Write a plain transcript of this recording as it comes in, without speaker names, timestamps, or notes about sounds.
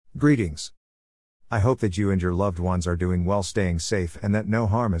Greetings. I hope that you and your loved ones are doing well, staying safe, and that no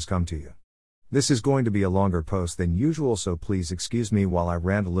harm has come to you. This is going to be a longer post than usual, so please excuse me while I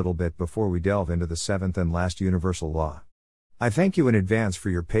rant a little bit before we delve into the seventh and last universal law. I thank you in advance for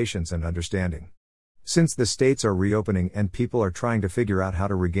your patience and understanding. Since the states are reopening and people are trying to figure out how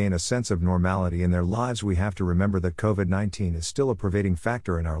to regain a sense of normality in their lives, we have to remember that COVID-19 is still a pervading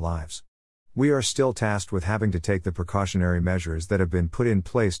factor in our lives. We are still tasked with having to take the precautionary measures that have been put in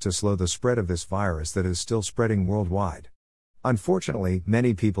place to slow the spread of this virus that is still spreading worldwide. Unfortunately,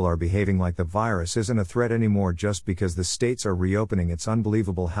 many people are behaving like the virus isn't a threat anymore just because the states are reopening. It's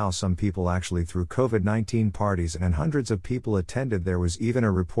unbelievable how some people actually threw COVID-19 parties and hundreds of people attended. There was even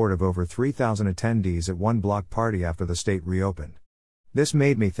a report of over 3,000 attendees at one block party after the state reopened. This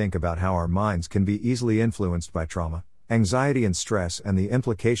made me think about how our minds can be easily influenced by trauma, anxiety and stress, and the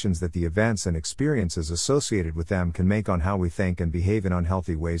implications that the events and experiences associated with them can make on how we think and behave in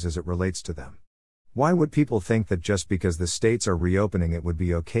unhealthy ways as it relates to them. Why would people think that just because the states are reopening it would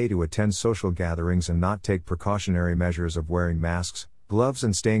be okay to attend social gatherings and not take precautionary measures of wearing masks, gloves,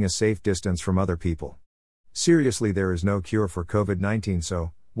 and staying a safe distance from other people? Seriously, there is no cure for COVID-19,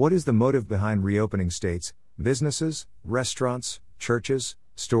 so what is the motive behind reopening states, businesses, restaurants, churches,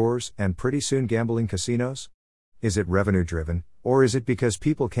 stores, and pretty soon gambling casinos? Is it revenue driven, or is it because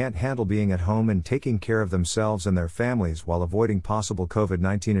people can't handle being at home and taking care of themselves and their families while avoiding possible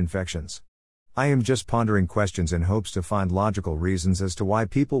COVID-19 infections? I am just pondering questions in hopes to find logical reasons as to why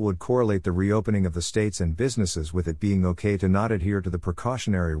people would correlate the reopening of the states and businesses with it being okay to not adhere to the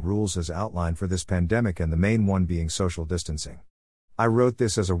precautionary rules as outlined for this pandemic, and the main one being social distancing. I wrote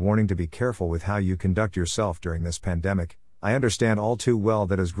this as a warning to be careful with how you conduct yourself during this pandemic. I understand all too well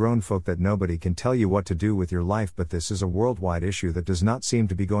that as grown folk that nobody can tell you what to do with your life, but this is a worldwide issue that does not seem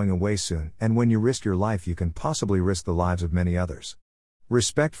to be going away soon, and when you risk your life you can possibly risk the lives of many others.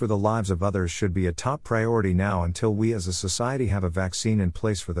 Respect for the lives of others should be a top priority now until we as a society have a vaccine in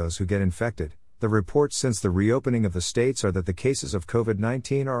place for those who get infected. The reports since the reopening of the states are that the cases of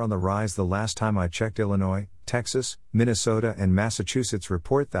COVID-19 are on the rise. The last time I checked, Illinois, Texas, Minnesota, and Massachusetts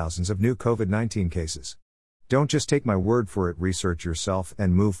report thousands of new COVID-19 cases. Don't just take my word for it, research yourself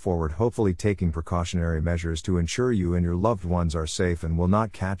and move forward, hopefully taking precautionary measures to ensure you and your loved ones are safe and will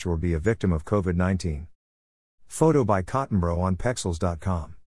not catch or be a victim of COVID-19. Photo by Cottonbro on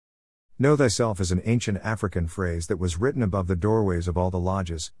Pexels.com. Know thyself is an ancient African phrase that was written above the doorways of all the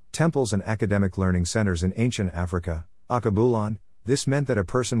lodges, temples, and academic learning centers in ancient Africa, Akabulon. This meant that a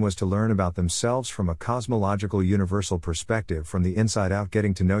person was to learn about themselves from a cosmological universal perspective, from the inside out,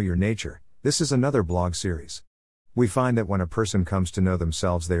 getting to know your nature. This is another blog series. We find that when a person comes to know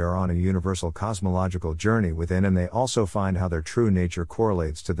themselves, they are on a universal cosmological journey within, and they also find how their true nature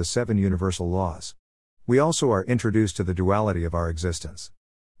correlates to the 7 universal laws. We also are introduced to the duality of our existence.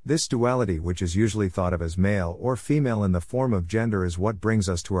 This duality, which is usually thought of as male or female in the form of gender, is what brings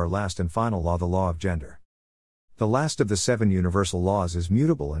us to our last and final law, the law of gender. The last of the 7 universal laws is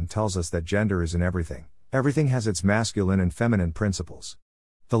mutable and tells us that gender is in everything. Everything has its masculine and feminine principles.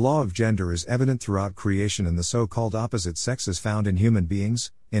 The law of gender is evident throughout creation in the so-called opposite sexes found in human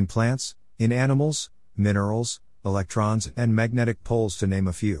beings, in plants, in animals, minerals, electrons, and magnetic poles, to name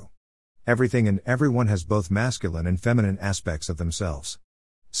a few. Everything and everyone has both masculine and feminine aspects of themselves.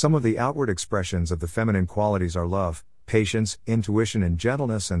 Some of the outward expressions of the feminine qualities are love, patience, intuition, and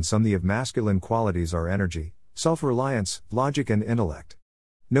gentleness, and some of masculine qualities are energy, self-reliance, logic, and intellect.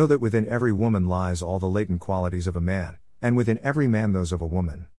 Know that within every woman lies all the latent qualities of a man, and within every man those of a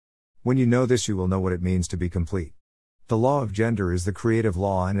woman. When you know this, you will know what it means to be complete. The law of gender is the creative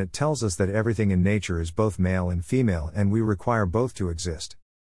law, and it tells us that everything in nature is both male and female, and we require both to exist.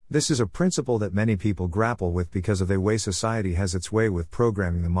 This is a principle that many people grapple with because of the way society has its way with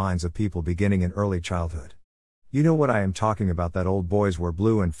programming the minds of people beginning in early childhood. You know what I am talking about, that old boys wear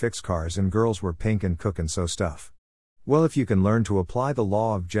blue and fix cars and girls wear pink and cook and sew stuff. Well, if you can learn to apply the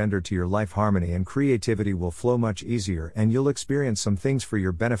law of gender to your life, harmony and creativity will flow much easier, and you'll experience some things for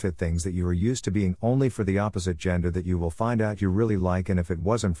your benefit, things that you are used to being only for the opposite gender that you will find out you really like, and if it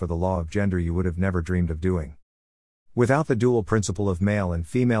wasn't for the law of gender you would have never dreamed of doing. Without the dual principle of male and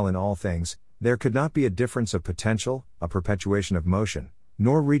female in all things, there could not be a difference of potential, a perpetuation of motion,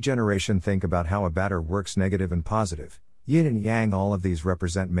 nor regeneration. Think about how a batter works, negative and positive, yin and yang. All of these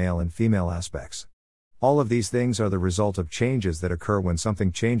represent male and female aspects. All of these things are the result of changes that occur when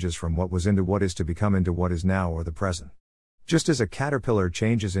something changes from what was into what is to become into what is now or the present. Just as a caterpillar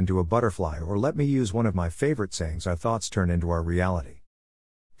changes into a butterfly, or let me use one of my favorite sayings, our thoughts turn into our reality.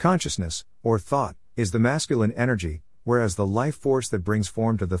 Consciousness, or thought, is the masculine energy, whereas the life force that brings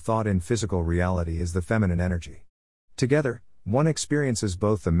form to the thought in physical reality is the feminine energy. Together, one experiences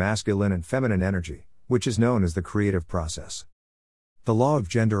both the masculine and feminine energy, which is known as the creative process. The law of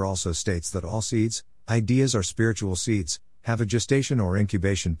gender also states that all seeds, ideas or spiritual seeds, have a gestation or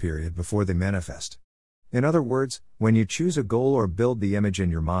incubation period before they manifest. In other words, when you choose a goal or build the image in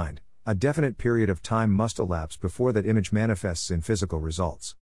your mind, a definite period of time must elapse before that image manifests in physical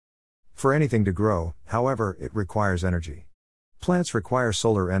results. For anything to grow, however, it requires energy. Plants require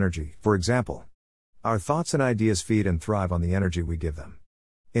solar energy, for example. Our thoughts and ideas feed and thrive on the energy we give them.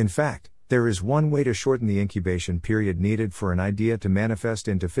 In fact, there is one way to shorten the incubation period needed for an idea to manifest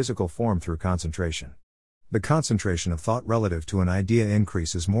into physical form through concentration. The concentration of thought relative to an idea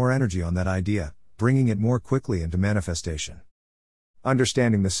increases more energy on that idea, bringing it more quickly into manifestation.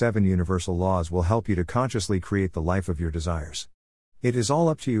 Understanding the 7 universal laws will help you to consciously create the life of your desires. It is all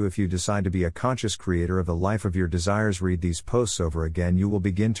up to you if you decide to be a conscious creator of the life of your desires. Read these posts over again. You will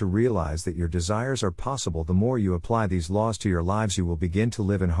begin to realize that your desires are possible. The more you apply these laws to your lives, you will begin to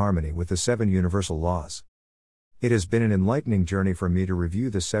live in harmony with the 7 universal laws. It has been an enlightening journey for me to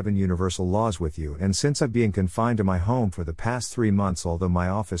review the 7 universal laws with you, and since I've been confined to my home for the past 3 months, although my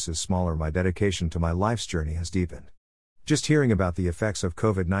office is smaller, my dedication to my life's journey has deepened. Just hearing about the effects of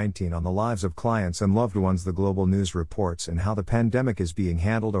COVID-19 on the lives of clients and loved ones, the global news reports, and how the pandemic is being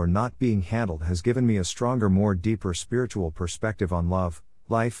handled or not being handled has given me a stronger, more deeper spiritual perspective on love,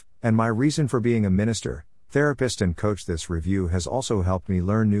 life, and my reason for being a minister, therapist, and coach. This review has also helped me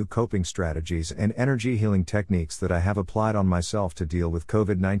learn new coping strategies and energy healing techniques that I have applied on myself to deal with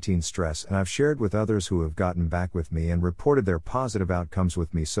COVID-19 stress, and I've shared with others who have gotten back with me and reported their positive outcomes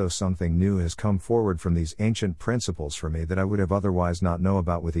with me. So something new has come forward from these ancient principles for me that I would have otherwise not known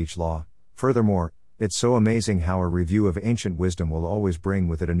about with each law. Furthermore, it's so amazing how a review of ancient wisdom will always bring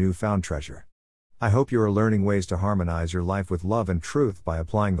with it a newfound treasure. I hope you are learning ways to harmonize your life with love and truth by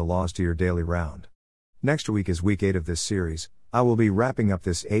applying the laws to your daily round. Next week is week 8 of this series. I will be wrapping up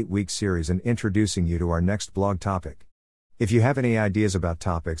this 8-week series and introducing you to our next blog topic. If you have any ideas about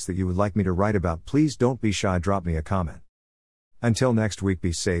topics that you would like me to write about, please don't be shy, drop me a comment. Until next week,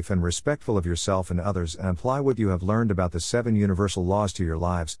 be safe and respectful of yourself and others, and apply what you have learned about the 7 universal laws to your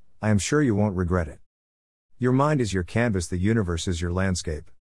lives. I am sure you won't regret it. Your mind is your canvas, the universe is your landscape.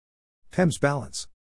 PEMS Balance.